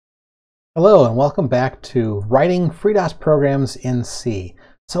Hello and welcome back to writing FreeDOS programs in C.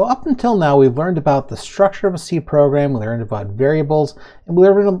 So up until now we've learned about the structure of a C program, we learned about variables, and we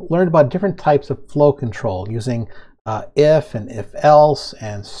learned about different types of flow control using if and if-else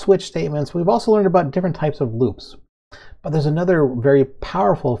and switch statements. We've also learned about different types of loops. But there's another very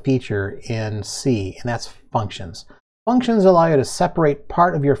powerful feature in C, and that's functions. Functions allow you to separate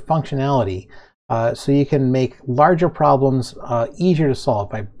part of your functionality so you can make larger problems easier to solve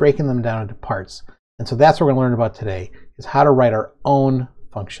by breaking them down into parts. And so that's what we're going to learn about today, is how to write our own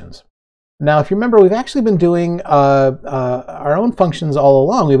functions. Now, if you remember, we've actually been doing our own functions all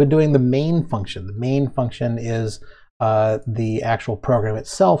along. We've been doing the main function. The main function is the actual program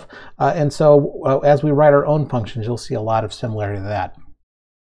itself. And so as we write our own functions, you'll see a lot of similarity to that.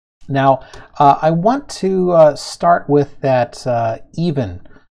 Now, I want to start with that even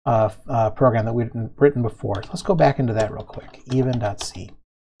program that we've written before. So let's go back into that real quick, even.c.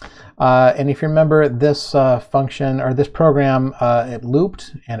 And if you remember, this function or this program, it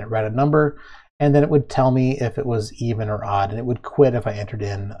looped and it read a number, and then it would tell me if it was even or odd, and it would quit if I entered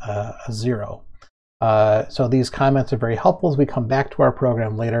in a 0. So these comments are very helpful as we come back to our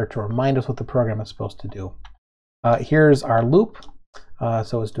program later to remind us what the program is supposed to do. Here's our loop.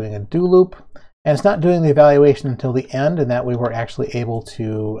 So it's doing a do loop. And it's not doing the evaluation until the end, and that way we're actually able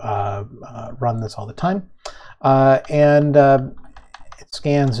to run this all the time. It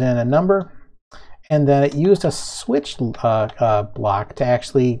scans in a number, and then it used a switch block to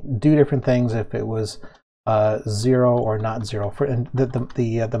actually do different things if it was 0 or not 0. For the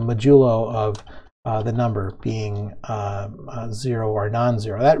modulo of the number being 0 or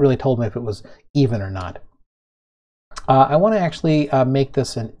non-0. That really told me if it was even or not. I want to actually make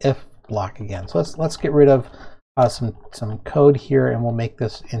this an if block again. So let's get rid of some code here, and we'll make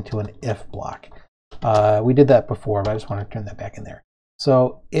this into an if block. We did that before, but I just want to turn that back in there.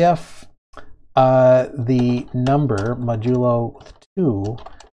 So if the number modulo 2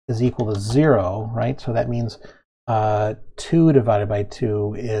 is equal to 0, right? So that means 2 divided by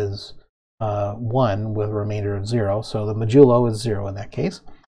 2 is 1 with a remainder of 0. So the modulo is 0 in that case.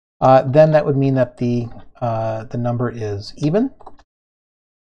 Then that would mean that the number is even.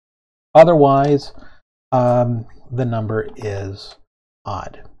 Otherwise, the number is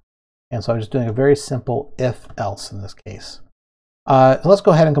odd. And so I'm just doing a very simple if-else in this case. So let's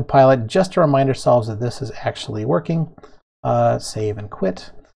go ahead and compile it just to remind ourselves that this is actually working. Save and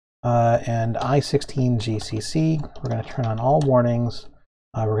quit. And I16 GCC, we're going to turn on all warnings.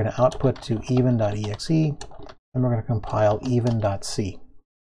 We're going to output to even.exe, and we're going to compile even.c.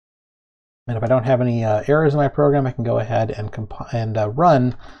 And if I don't have any errors in my program, I can go ahead and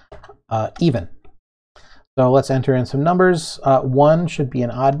run even. So let's enter in some numbers. 1 should be an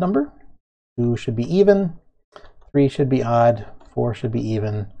odd number, 2 should be even, 3 should be odd, 4 should be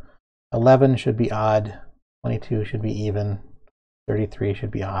even, 11 should be odd, 22 should be even, 33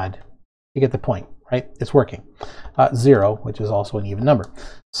 should be odd. You get the point, right? It's working. 0, which is also an even number.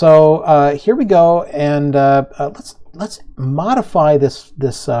 So here we go, and let's modify this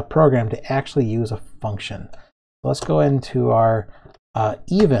program to actually use a function. So let's go into our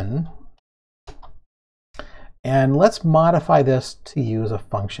even, and let's modify this to use a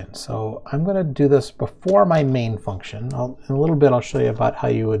function. So I'm going to do this before my main function. In a little bit, I'll show you about how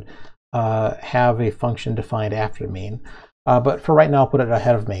you would have a function defined after main. But for right now, I'll put it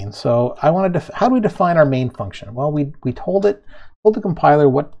ahead of main. So I want to how do we define our main function? Well, we told the compiler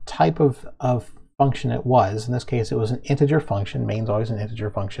what type of function it was. In this case, it was an integer function. Main's always an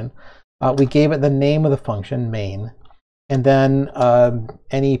integer function. We gave it the name of the function, main. And then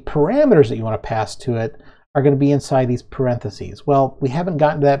any parameters that you want to pass to it are going to be inside these parentheses. Well, we haven't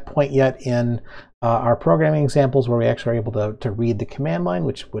gotten to that point yet in our programming examples where we actually are able to read the command line,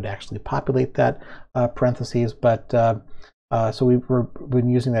 which would actually populate that parentheses. But so we've been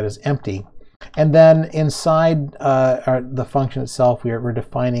using that as empty. And then inside the function itself, we're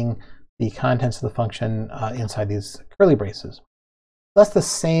defining the contents of the function inside these curly braces. That's the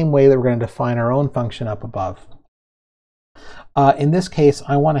same way that we're going to define our own function up above. In this case,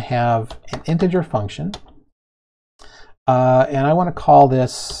 I want to have an integer function, and I want to call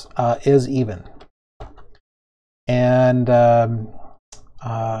this isEven. And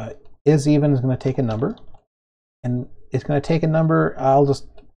isEven is going to take a number, and it's going to take a number. I'll just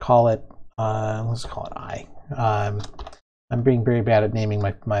call it. Let's call it I. I'm being very bad at naming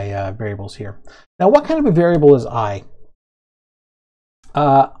my variables here. Now, what kind of a variable is I?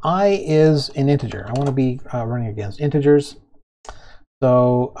 I is an integer. I want to be running against integers.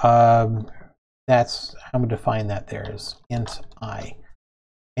 So that's how I'm going to define that there is int I.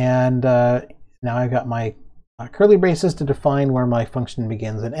 And now I've got my curly braces to define where my function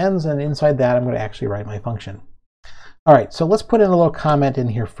begins and ends, and inside that I'm going to actually write my function. All right, so let's put in a little comment in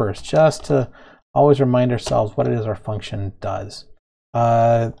here first, just to always remind ourselves what it is our function does.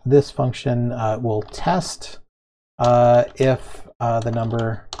 This function will test if the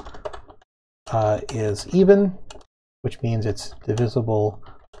number is even, which means it's divisible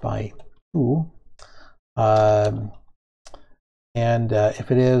by 2. And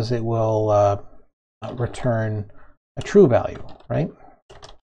if it is, it will return a true value, right?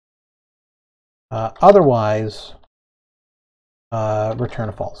 Otherwise, return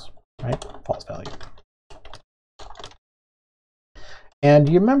a false, right? False value. And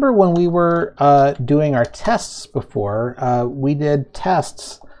you remember when we were doing our tests before, we did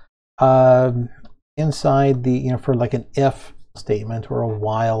tests inside the, for like an if statement or a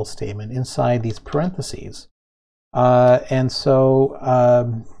while statement inside these parentheses. And so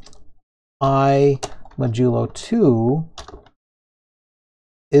I modulo 2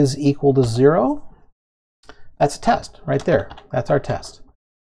 is equal to 0. That's a test right there. That's our test.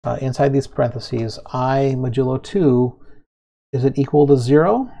 Inside these parentheses, I modulo 2, is it equal to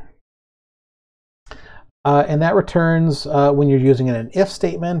 0? And that returns, when you're using it in an if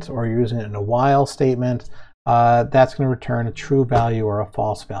statement or you're using it in a while statement, that's going to return a true value or a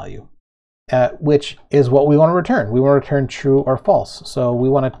false value, which is what we want to return. We want to return true or false. So we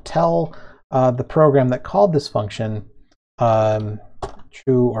want to tell the program that called this function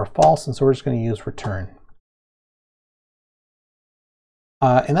true or false, and so we're just going to use return.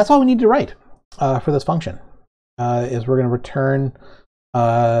 And that's all we need to write for this function, is we're going to return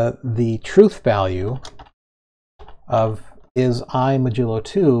the truth value of is I modulo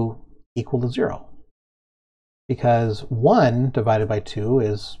 2 equal to 0. Because 1 divided by 2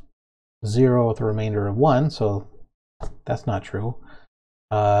 is 0 with a remainder of 1, so that's not true.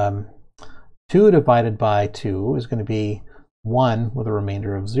 2 divided by 2 is going to be 1 with a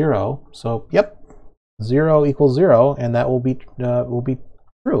remainder of 0. So, yep, 0 equals 0, and that will be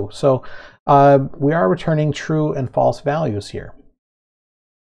true. So we are returning true and false values here.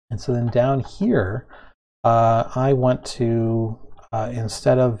 And so then down here, I want to,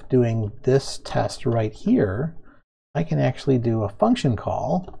 instead of doing this test right here, I can actually do a function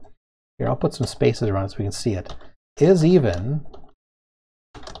call. Here, I'll put some spaces around it so we can see it. Is even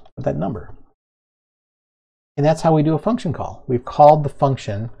with that number. And that's how we do a function call. We've called the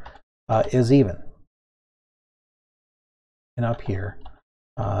function is even. And up here,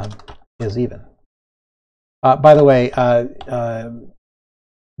 is even. By the way,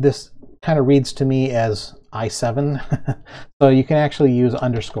 this kind of reads to me as I7. So you can actually use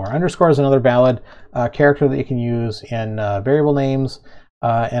underscore. Underscore is another valid character that you can use in variable names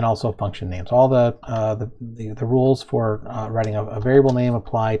and also function names. All the rules for writing a variable name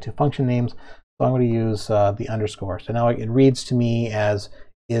apply to function names. So I'm going to use the underscore. So now it reads to me as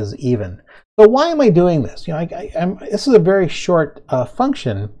is even. So why am I doing this? This is a very short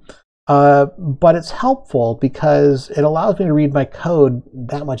function, but it's helpful because it allows me to read my code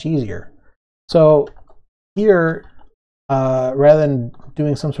that much easier. So here, rather than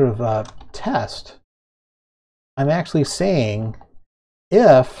doing some sort of test, I'm actually saying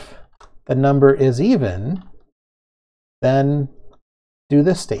if the number is even, then do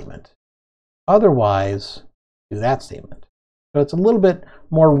this statement. Otherwise, do that statement. So it's a little bit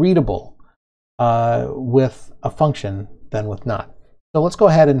more readable with a function than with not. So let's go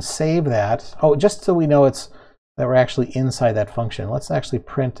ahead and save that. Oh, just so we know that we're actually inside that function, let's actually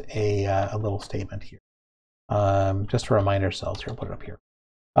print a little statement here. Just to remind ourselves here, I'll put it up here.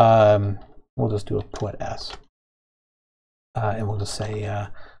 We'll just do a put s. And we'll just say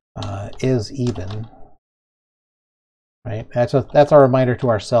is even. Right? That's our reminder to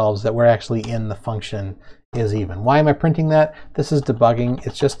ourselves that we're actually in the function is even. Why am I printing that? This is debugging.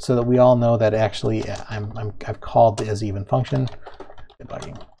 It's just so that we all know that actually I've called the is even function.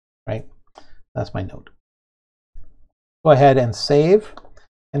 Debugging, right? That's my note. Go ahead and save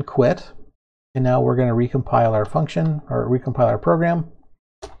and quit. And now we're going to recompile our function or recompile our program.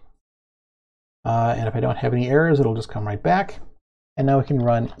 And if I don't have any errors, it'll just come right back. And now we can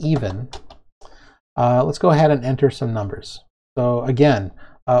run even. Let's go ahead and enter some numbers. So again,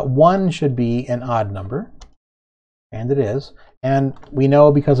 1 should be an odd number, and it is. And we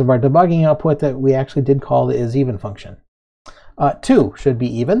know because of our debugging output that we actually did call the is-even function. 2 should be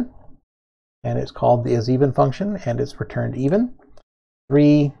even, and it's called the is-even function, and it's returned even.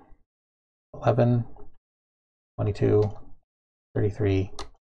 3, 11, 22, 33,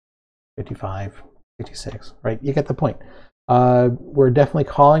 55, 56, right? You get the point. We're definitely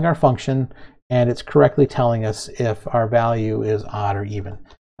calling our function, and it's correctly telling us if our value is odd or even.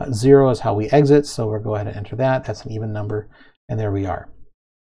 0 is how we exit, so we'll go ahead and enter that. That's an even number, and there we are.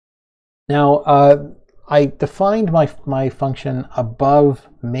 Now, I defined my function above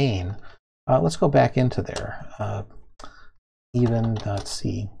main. Let's go back into there,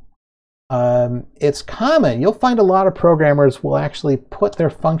 even.c. It's common. You'll find a lot of programmers will actually put their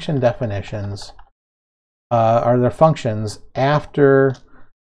function definitions or their functions after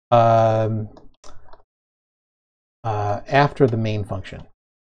the main function.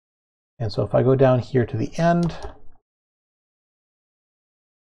 And so if I go down here to the end,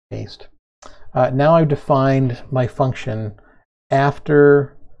 paste. Now I've defined my function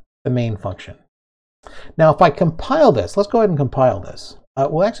after the main function. Now if I compile this, let's go ahead and compile this.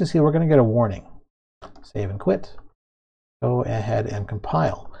 We'll actually see we're going to get a warning. Save and quit. Go ahead and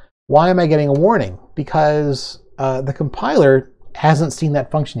compile. Why am I getting a warning? Because the compiler hasn't seen that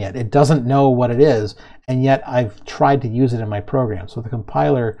function yet. It doesn't know what it is, and yet I've tried to use it in my program. So the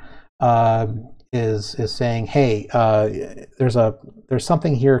compiler is saying, hey, there's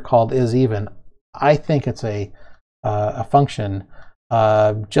something here called isEven. I think it's a function.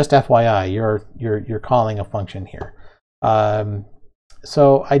 Just FYI, you're calling a function here.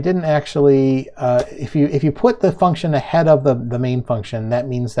 So I didn't actually, if you put the function ahead of the main function, that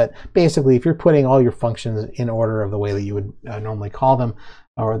means that basically if you're putting all your functions in order of the way that you would normally call them,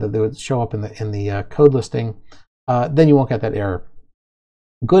 or that they would show up in the code listing, then you won't get that error.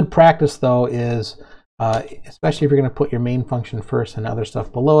 Good practice though is, especially if you're going to put your main function first and other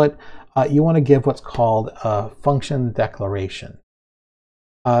stuff below it, you want to give what's called a function declaration.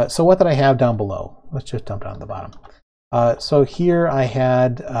 So what did I have down below? Let's just dump down to the bottom. So here I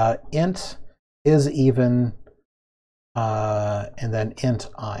had int isEven and then int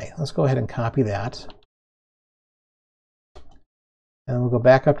I. Let's go ahead and copy that. And we'll go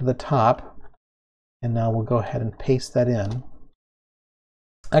back up to the top. And now we'll go ahead and paste that in.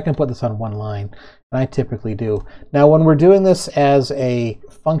 I can put this on one line, and I typically do. Now when we're doing this as a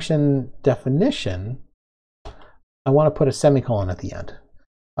function definition, I want to put a semicolon at the end.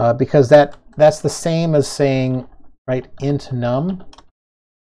 Because that's the same as saying, right, int num,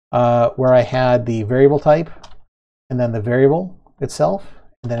 where I had the variable type and then the variable itself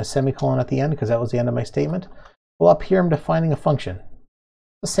and then a semicolon at the end because that was the end of my statement. Well, up here I'm defining a function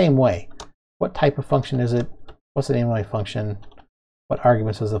the same way. What type of function is it? What's the name of my function? What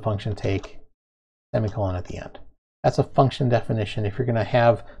arguments does the function take? Semicolon at the end. That's a function definition if you're going to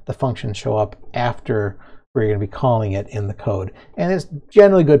have the function show up after where you're going to be calling it in the code. And it's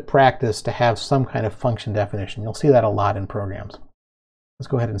generally good practice to have some kind of function definition. You'll see that a lot in programs. Let's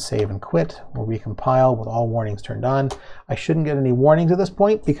go ahead and save and quit. We'll recompile with all warnings turned on. I shouldn't get any warnings at this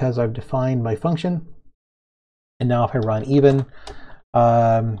point because I've defined my function. And now if I run even,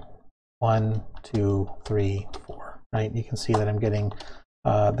 1, 2, 3, 4, right? You can see that I'm getting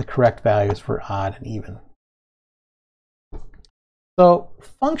the correct values for odd and even. So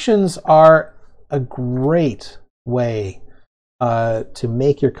functions are a great way to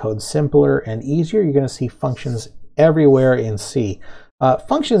make your code simpler and easier. You're going to see functions everywhere in C.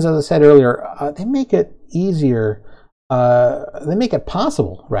 Functions, as I said earlier, they make it easier, they make it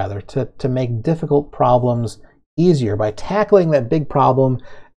possible, rather, to make difficult problems easier by tackling that big problem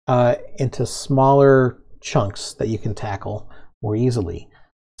into smaller chunks that you can tackle more easily.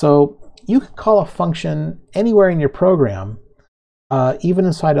 So you can call a function anywhere in your program, even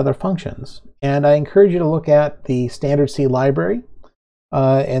inside other functions. And I encourage you to look at the standard C library,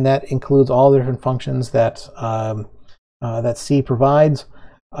 and that includes all the different functions that that C provides.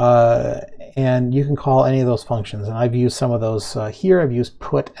 And you can call any of those functions. And I've used some of those here. I've used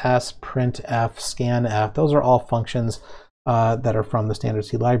putS, printf, scanf. Those are all functions that are from the standard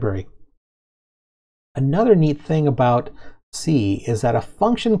C library. Another neat thing about C is that a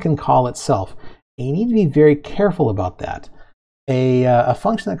function can call itself. And you need to be very careful about that. A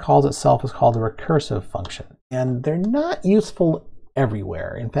function that calls itself is called a recursive function, and they're not useful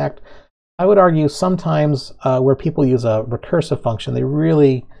everywhere. In fact, I would argue sometimes where people use a recursive function, they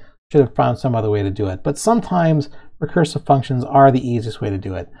really should have found some other way to do it. But sometimes recursive functions are the easiest way to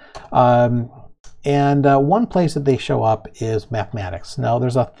do it. One place that they show up is mathematics. Now,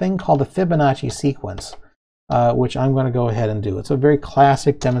 there's a thing called a Fibonacci sequence, which I'm going to go ahead and do. It's a very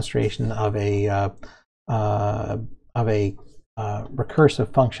classic demonstration of a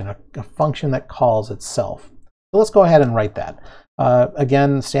recursive function, a function that calls itself. So let's go ahead and write that.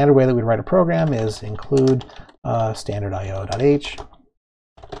 Again, the standard way that we write a program is include standard io.h.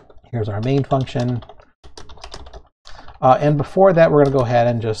 Here's our main function. And before that, we're going to go ahead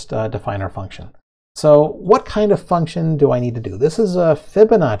and just define our function. So what kind of function do I need to do? This is a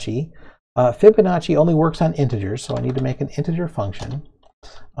Fibonacci. Fibonacci only works on integers, so I need to make an integer function.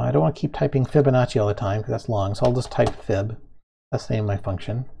 I don't want to keep typing Fibonacci all the time because that's long, so I'll just type fib. That's the name of my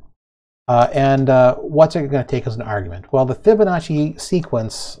function. What's it going to take as an argument? Well, the Fibonacci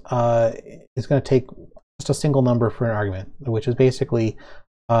sequence is going to take just a single number for an argument, which is basically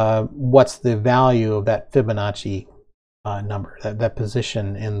what's the value of that Fibonacci number, that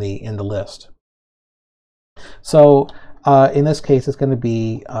position in the list. So in this case, it's going to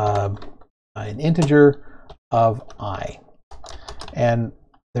be an integer of I. And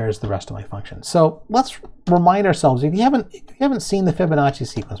there's the rest of my function. So let's remind ourselves, if you haven't seen the Fibonacci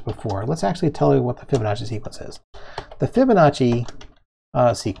sequence before, let's actually tell you what the Fibonacci sequence is. The Fibonacci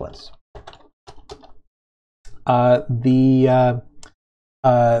sequence,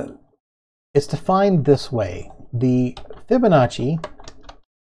 it's defined this way. The Fibonacci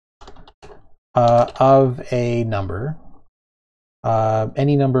of a number,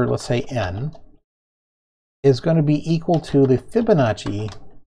 any number, let's say n, is going to be equal to the Fibonacci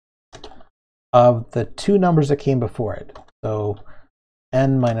of the two numbers that came before it. So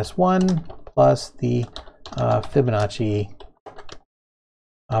n minus 1 plus the Fibonacci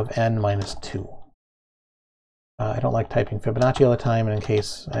of n minus 2. I don't like typing Fibonacci all the time, and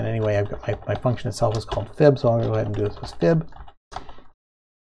anyway, I've got my function itself is called fib, so I'll go ahead and do this as fib,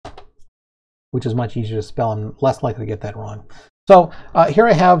 which is much easier to spell and less likely to get that wrong. So here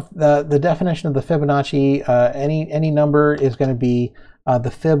I have the definition of the Fibonacci. Any number is going to be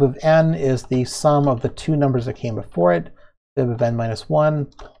the fib of n is the sum of the two numbers that came before it, fib of n minus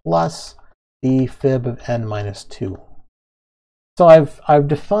 1 plus the fib of n minus 2. So I've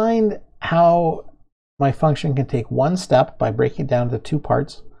defined how my function can take one step by breaking it down into two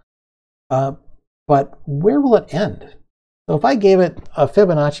parts, but where will it end? So if I gave it a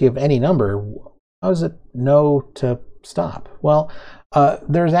Fibonacci of any number, how does it know to stop? Well,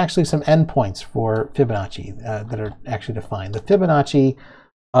 there's actually some endpoints for Fibonacci that are actually defined. The Fibonacci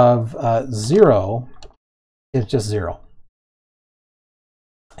of 0 is just 0.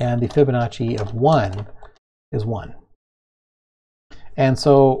 And the Fibonacci of 1 is 1. And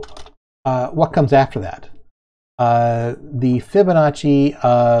so what comes after that? The Fibonacci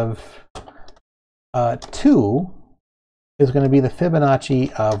of 2 is going to be the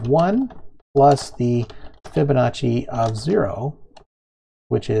Fibonacci of 1 plus the Fibonacci of 0,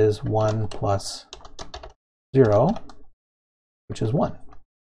 which is 1 plus 0, which is 1.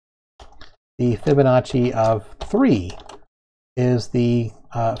 The Fibonacci of 3 is the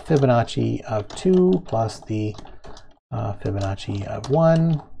Fibonacci of 2 plus the Fibonacci of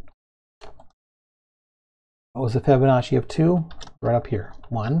 1. What was the Fibonacci of 2? Right up here,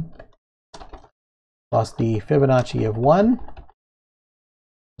 1. Plus the Fibonacci of 1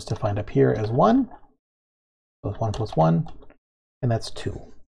 is defined up here as 1. So it's 1 plus 1, and that's 2.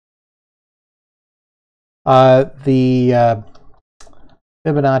 The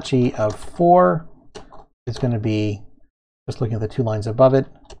Fibonacci of 4 is going to be, just looking at the two lines above it,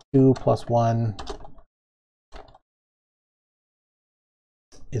 2 plus 1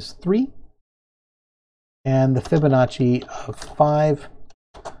 is 3. And the Fibonacci of 5,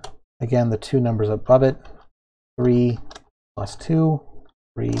 again, the two numbers above it, 3 plus 2,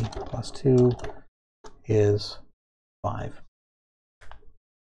 3 plus 2 is 5.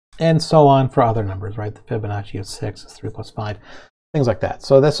 And so on for other numbers, right? The Fibonacci of 6 is 3 plus 5, things like that.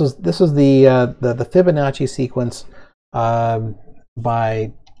 So this is the Fibonacci sequence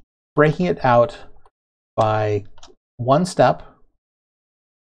by breaking it out by one step,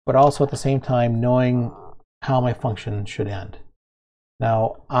 but also at the same time knowing how my function should end.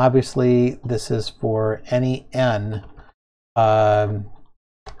 Now, obviously, this is for any n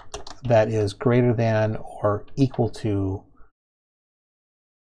that is greater than or equal to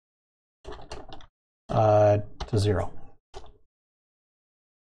 0.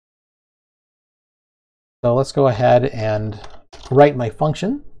 So let's go ahead and write my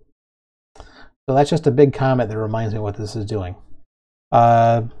function. So that's just a big comment that reminds me what this is doing.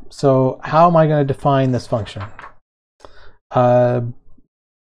 So how am I going to define this function?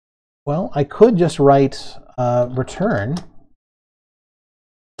 Well, I could just write return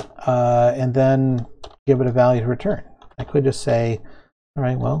and then give it a value to return. I could just say, all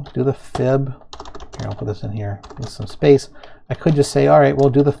right, well, do the fib. Here, I'll put this in here with some space. I could just say, all right, well,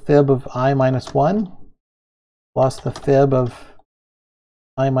 do the fib of I minus 1 plus the fib of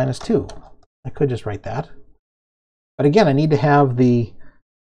I minus 2. I could just write that. But again, I need to have the,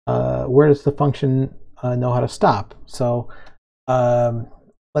 where does the function know how to stop? So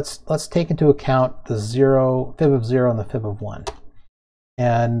let's take into account the fib of 0 and the fib of 1.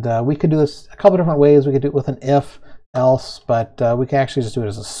 And we could do this a couple different ways. We could do it with an if, else, but we can actually just do it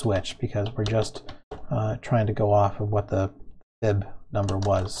as a switch because we're just trying to go off of what the fib number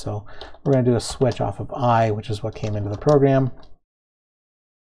was. So we're going to do a switch off of I, which is what came into the program.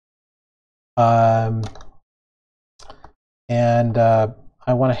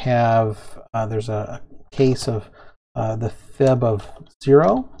 I want to have, there's a case of the fib of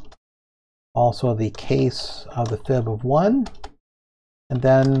 0, also the case of the fib of 1, and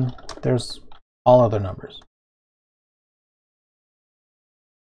then there's all other numbers.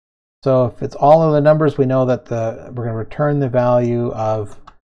 So if it's all other numbers, we know that we're going to return the value of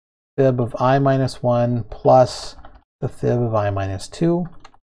fib of I minus 1 plus the fib of I minus 2.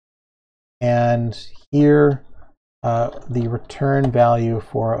 And here, the return value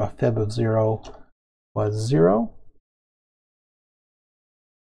for a fib of 0 was 0.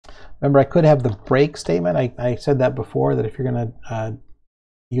 Remember, I could have the break statement. I said that before, that if you're going to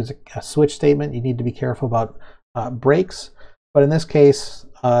use a switch statement, you need to be careful about breaks. But in this case,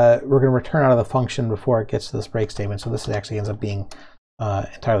 we're going to return out of the function before it gets to this break statement. So this actually ends up being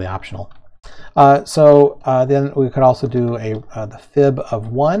entirely optional. Then we could also do the fib of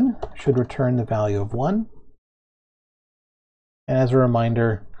 1 should return the value of 1. And as a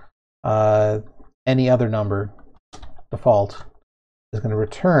reminder, any other number, default, is going to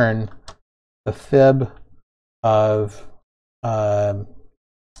return the fib of I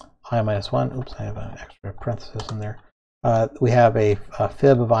minus 1. Oops, I have an extra parenthesis in there. We have a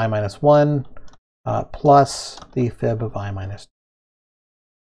fib of I minus 1 plus the fib of I minus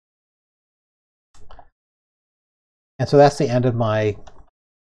 2. And so that's the end of my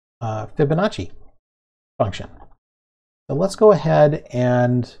Fibonacci function. So let's go ahead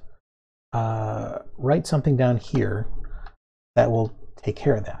and write something down here that will take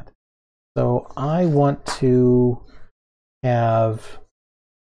care of that. So I want to have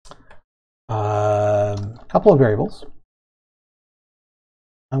a couple of variables.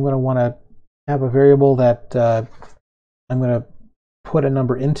 I'm going to want to have a variable that I'm going to put a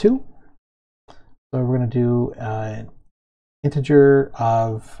number into. So we're going to do an integer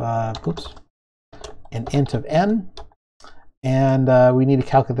of, an int of n, and we need to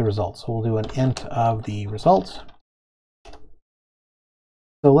calculate the result. So we'll do an int of the result.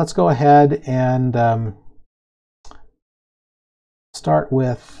 So let's go ahead and start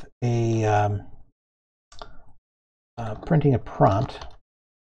with printing a prompt.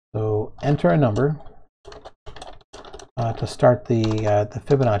 So enter a number to start the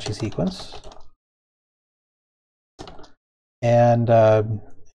Fibonacci sequence. And it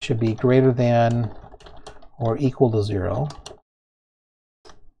should be greater than or equal to 0.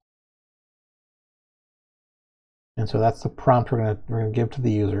 And so that's the prompt we're gonna give to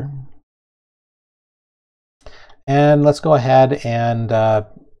the user. And let's go ahead and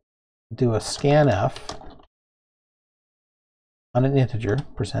do a scanf on an integer,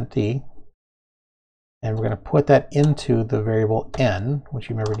 %d, and we're going to put that into the variable n, which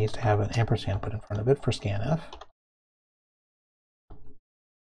you remember needs to have an ampersand put in front of it for scanf.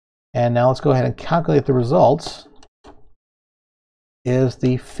 And now let's go ahead and calculate the results. Is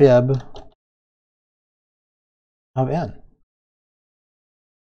the fib of n.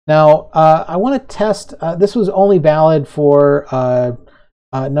 Now, I want to test, this was only valid for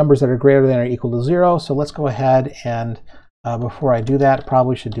numbers that are greater than or equal to 0, so let's go ahead and before I do that,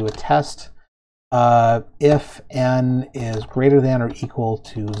 probably should do a test. If n is greater than or equal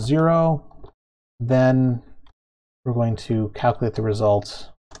to 0, then we're going to calculate the results.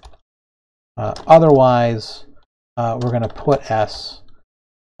 Otherwise, we're going to put s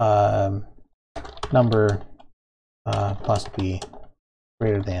number plus b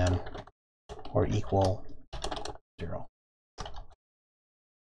greater than or equal 0.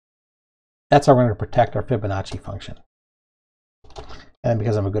 That's how we're going to protect our Fibonacci function. And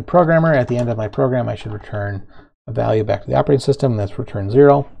because I'm a good programmer, at the end of my program, I should return a value back to the operating system, and that's return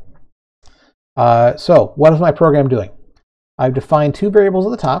 0. So what is my program doing? I've defined two variables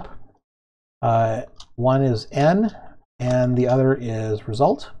at the top. One is n, and the other is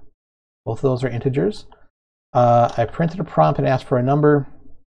result. Both of those are integers. I printed a prompt and asked for a number.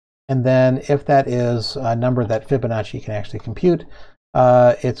 And then if that is a number that Fibonacci can actually compute,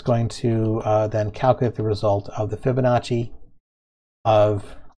 it's going to then calculate the result of the Fibonacci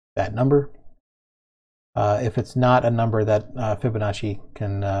of that number. If it's not a number that Fibonacci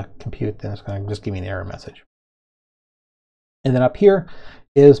can compute, then it's going to just give me an error message. And then up here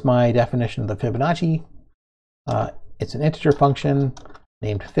is my definition of the Fibonacci. It's an integer function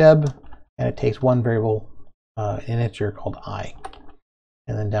named fib, and it takes one variable, an integer called I.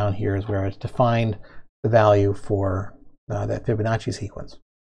 And then down here is where it's defined the value for that Fibonacci sequence.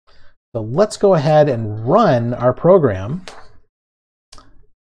 So let's go ahead and run our program.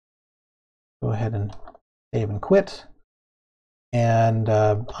 Go ahead and save and quit. and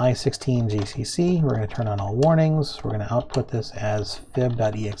I16 GCC. We're going to turn on all warnings. We're going to output this as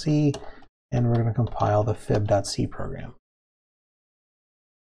fib.exe, and we're going to compile the fib.c program.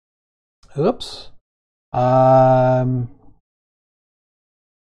 Oops. I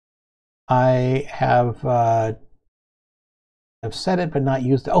have I've set it but not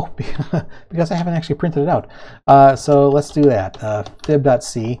used it. Oh, because I haven't actually printed it out. So let's do that.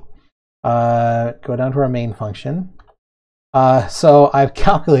 Fib.c. Go down to our main function. So I've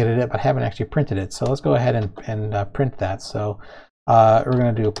calculated it but haven't actually printed it. So let's go ahead and print that. So we're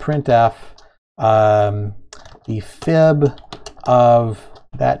going to do printf the fib of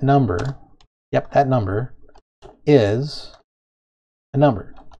that number. Yep, that number is a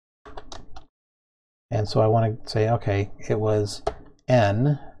number. And so I want to say, okay, it was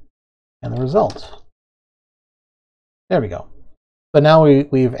n, and the result. There we go. So now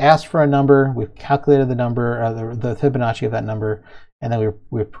we've asked for a number, we've calculated the number, the Fibonacci of that number, and then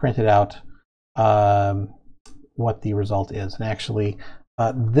we've printed out what the result is. And actually,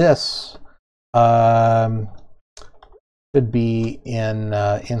 this should be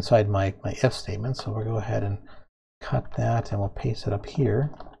inside my if statement. So we'll go ahead and cut that, and we'll paste it up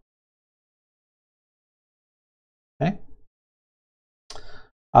here. Okay.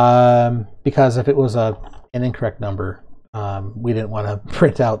 Because if it was an incorrect number, we didn't want to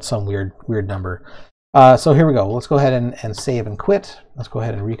print out some weird number. So here we go. Let's go ahead and save and quit. Let's go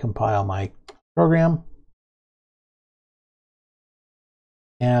ahead and recompile my program.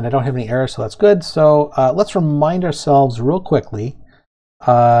 And I don't have any errors, so that's good. So let's remind ourselves real quickly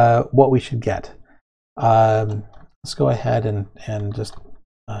what we should get. Let's go ahead and just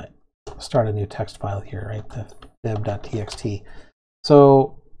start a new text file here, right? The fib.txt.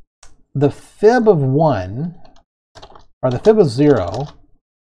 So the fib of 1, or the fib of 0,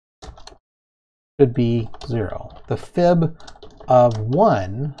 should be 0. The fib of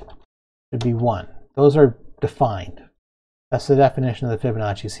 1 should be 1. Those are defined. That's the definition of the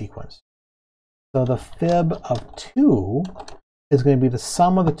Fibonacci sequence. So the fib of 2 is going to be the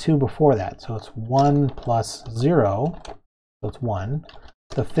sum of the two before that. So it's 1 plus 0, so it's 1.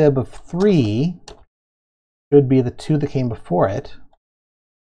 The fib of 3 should be the 2 that came before it,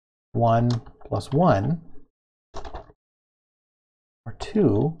 1 plus 1, or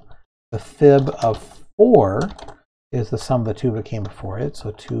 2. The fib of 4 is the sum of the two that came before it,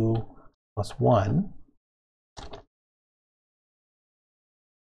 so 2 plus 1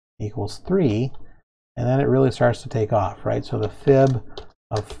 equals 3, and then it really starts to take off, right? So the fib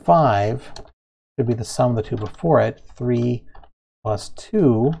of 5 should be the sum of the two before it, 3 plus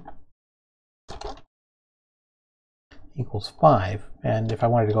 2 equals 5. And if I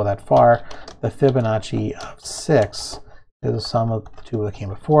wanted to go that far, the Fibonacci of 6 is the sum of the two that came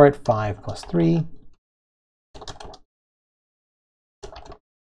before it, 5 plus 3,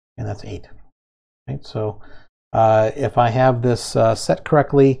 and that's 8. Right? So if I have this set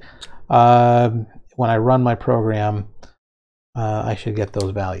correctly, when I run my program, I should get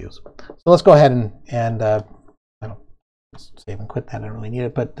those values. So let's go ahead and I don't save and quit that. I don't really need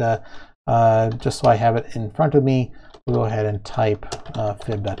it, but just so I have it in front of me, we'll go ahead and type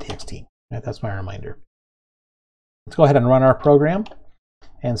fib.txt. Right, that's my reminder. Let's go ahead and run our program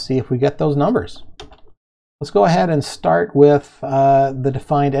and see if we get those numbers. Let's go ahead and start with the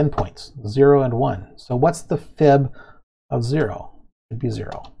defined endpoints, 0 and 1. So what's the fib of 0? It should be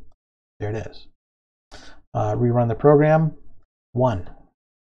 0. There it is. Rerun the program, 1.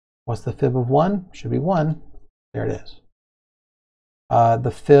 What's the fib of 1? Should be 1. There it is.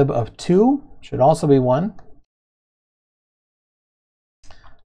 The fib of 2 should also be 1.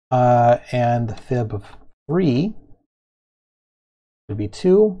 And the fib of 3 should be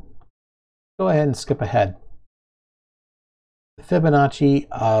 2. Go ahead and skip ahead. The Fibonacci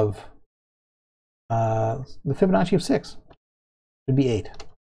of 6 should be 8.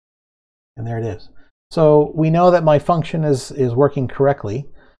 And there it is. So we know that my function is working correctly.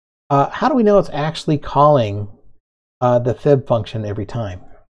 How do we know it's actually calling the fib function every time?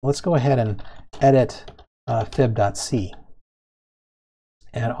 Let's go ahead and edit fib.c.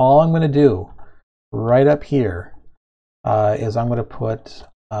 And all I'm going to do right up here is I'm going to put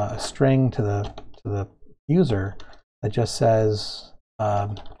a string to the user that just says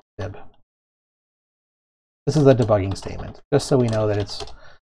fib. This is a debugging statement, just so we know that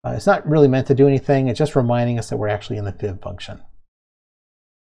it's not really meant to do anything. It's just reminding us that we're actually in the fib function.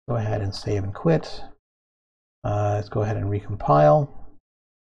 Go ahead and save and quit. Let's go ahead and recompile.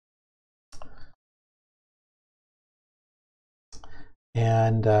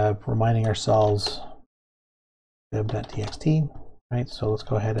 And reminding ourselves fib.txt, right? So let's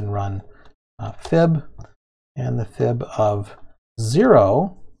go ahead and run fib, and the fib of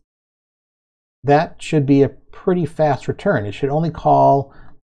 0, that should be a pretty fast return. It should only call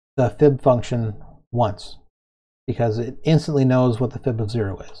the fib function once because it instantly knows what the fib of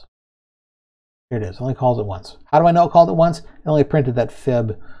 0 is. Here it is, only calls it once. How do I know it called it once? It only printed that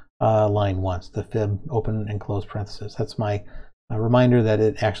fib line once, the fib open and close parenthesis. That's my reminder that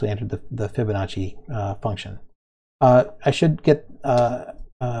it actually entered the Fibonacci function. I should get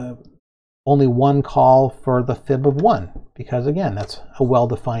only one call for the fib of 1 because, again, that's a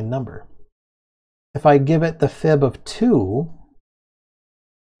well-defined number. If I give it the fib of 2,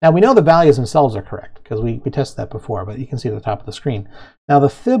 now we know the values themselves are correct because we tested that before, but you can see at the top of the screen. Now the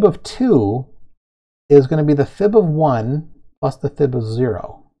fib of 2 is going to be the fib of 1 plus the fib of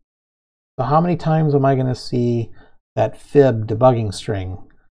 0. So how many times am I going to see that fib debugging string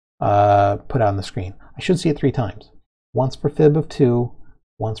put out on the screen? I should see it 3 times. Once for fib of 2,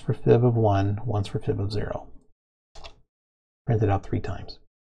 once for fib of 1, once for fib of 0. Print it out 3 times.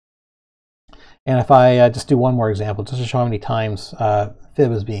 And if I just do one more example, just to show how many times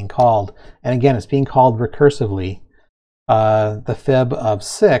fib is being called, and again, it's being called recursively, the fib of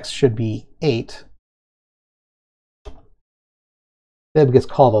 6 should be 8. Fib gets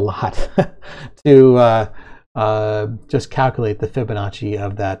called a lot to just calculate the Fibonacci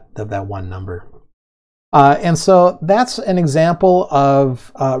of that one number. And so that's an example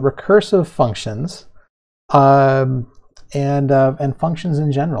of recursive functions and functions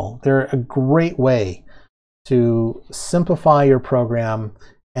in general. They're a great way to simplify your program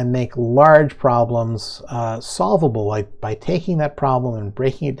and make large problems solvable, like by taking that problem and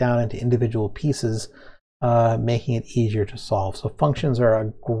breaking it down into individual pieces, making it easier to solve. So functions are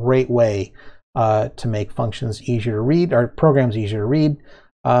a great way to make functions easier to read, or programs easier to read,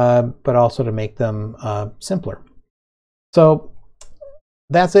 but also to make them simpler. So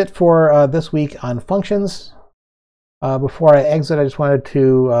that's it for this week on functions. Before I exit, I just wanted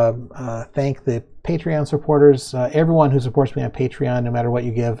to thank the Patreon supporters, everyone who supports me on Patreon, no matter what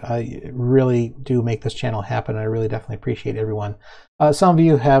you give. I really do make this channel happen. I really definitely appreciate everyone. Some of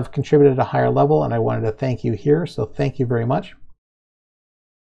you have contributed at a higher level, and I wanted to thank you here, so thank you very much.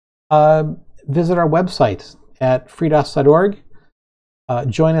 Visit our website at freedos.org.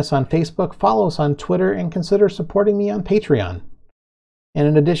 Join us on Facebook, follow us on Twitter, and consider supporting me on Patreon. And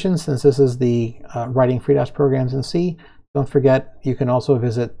in addition, since this is the Writing FreeDOS Programs in C, don't forget you can also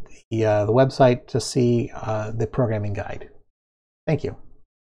visit the website to see the programming guide. Thank you.